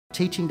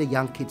Teaching the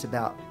young kids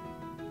about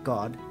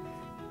God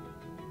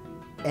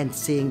and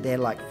seeing their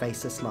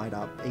faces light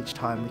up each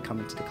time we come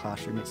into the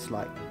classroom, it's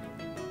like,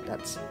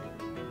 that's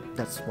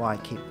why I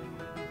keep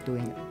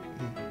doing it.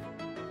 Yeah.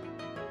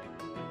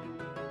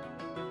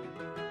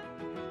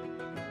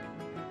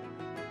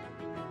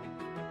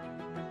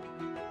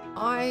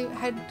 I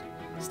had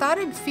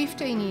started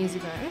 15 years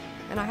ago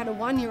and I had a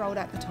 1-year-old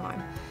at the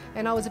time,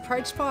 and I was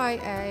approached by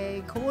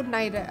a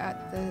coordinator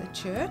at the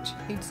church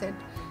who'd said,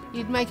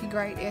 "You'd make a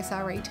great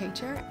SRE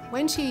teacher."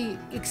 When she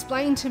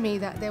explained to me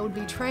that there would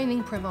be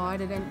training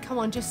provided and come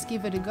on, just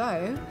give it a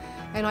go,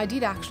 and I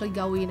did actually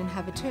go in and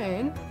have a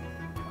turn.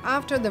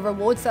 After the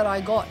rewards that I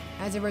got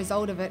as a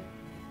result of it,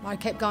 I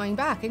kept going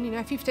back,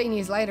 and 15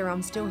 years later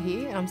I'm still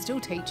here and I'm still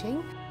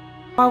teaching.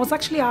 I was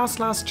actually asked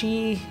last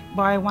year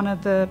by one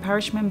of the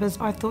parish members.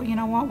 I thought, you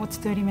know what's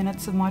 30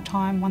 minutes of my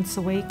time once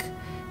a week?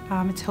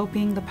 It's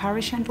helping the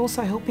parish and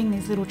also helping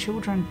these little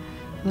children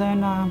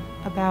learn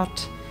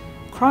about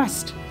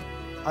Christ.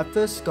 I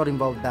first got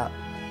involved about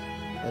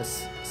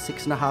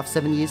 6.5,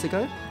 7 years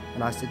ago,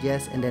 and I said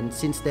yes, and then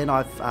since then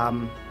I've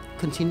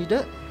continued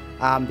it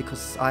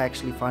because I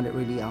actually find it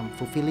really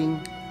fulfilling,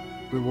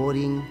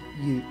 rewarding.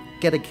 You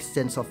get a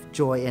sense of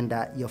joy in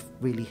that you're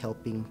really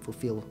helping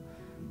fulfill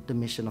the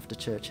mission of the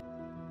church.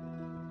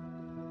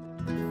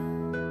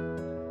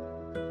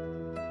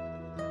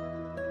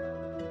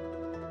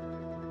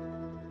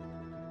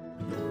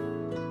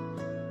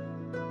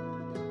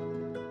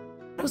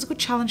 It was a good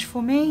challenge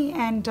for me,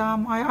 and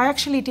I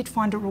actually did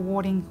find it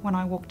rewarding when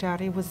I walked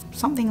out. It was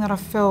something that I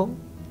felt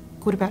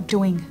good about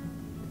doing,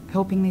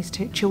 helping these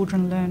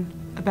children learn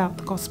about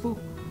the gospel.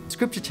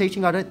 Scripture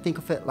teaching, I don't think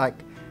of it like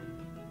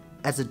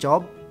as a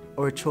job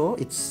or a chore.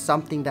 It's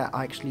something that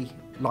I actually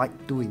like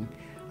doing,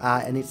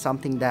 and it's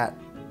something that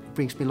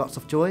brings me lots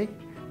of joy.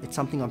 It's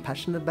something I'm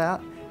passionate about.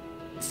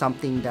 It's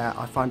something that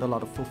I find a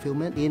lot of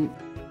fulfillment in,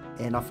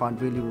 and I find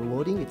really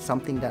rewarding. It's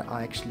something that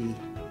I actually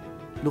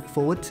look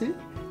forward to.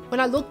 When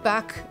I look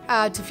back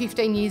to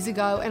 15 years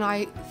ago and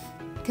I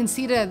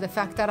consider the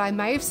fact that I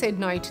may have said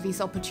no to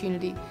this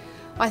opportunity,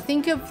 I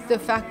think of the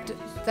fact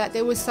that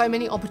there were so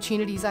many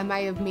opportunities I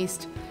may have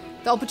missed.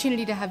 The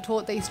opportunity to have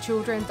taught these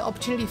children, the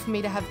opportunity for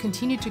me to have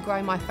continued to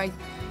grow my faith.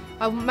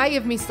 I may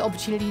have missed the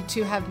opportunity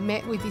to have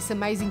met with this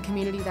amazing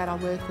community that I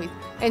work with.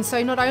 And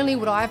so not only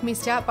would I have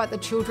missed out, but the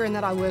children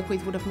that I work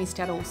with would have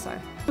missed out also.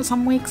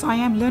 Some weeks I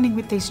am learning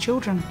with these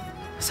children.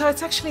 So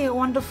it's actually a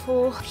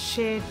wonderful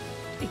shared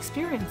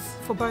experience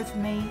for both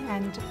me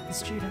and the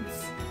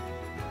students.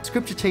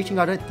 Scripture teaching,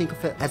 I don't think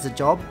of it as a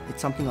job.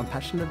 It's something I'm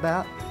passionate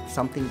about,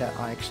 something that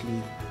I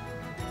actually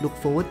look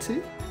forward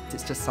to.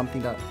 It's just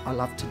something that I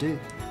love to do.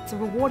 It's a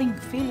rewarding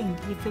feeling.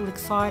 You feel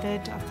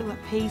excited, I feel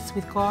at peace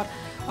with God.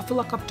 I feel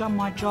like I've done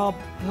my job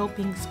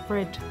helping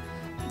spread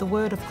the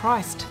word of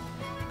Christ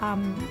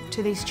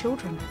to these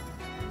children.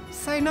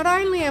 So not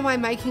only am I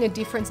making a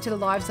difference to the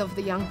lives of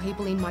the young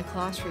people in my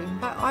classroom,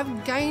 but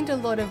I've gained a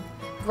lot of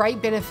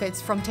great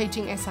benefits from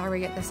teaching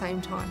SRE at the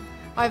same time.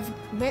 I've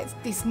met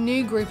this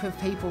new group of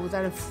people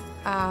that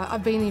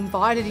I've been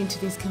invited into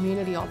this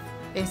community of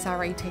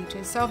SRE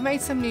teachers. So I've made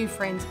some new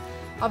friends.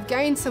 I've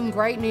gained some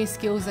great new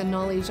skills and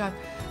knowledge. I've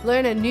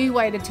learned a new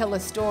way to tell a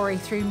story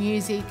through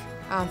music,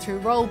 through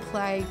role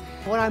play.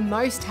 What I'm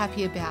most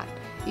happy about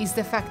is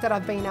the fact that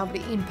I've been able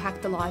to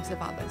impact the lives of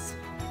others.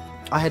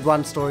 I had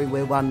one story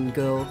where one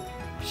girl,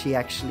 she's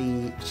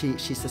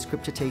a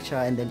scripture teacher,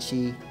 and then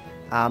she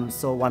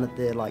saw one of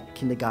the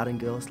kindergarten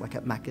girls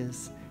at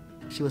Macca's.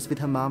 She was with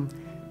her mum,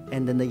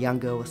 and then the young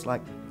girl was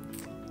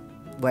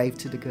waved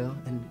to the girl,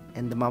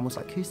 and the mum was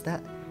like, "Who's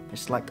that?" And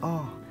she's like,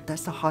 "Oh,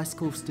 that's a high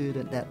school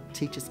student that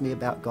teaches me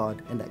about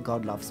God and that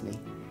God loves me."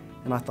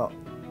 And I thought,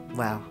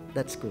 wow,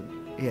 that's good,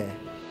 yeah.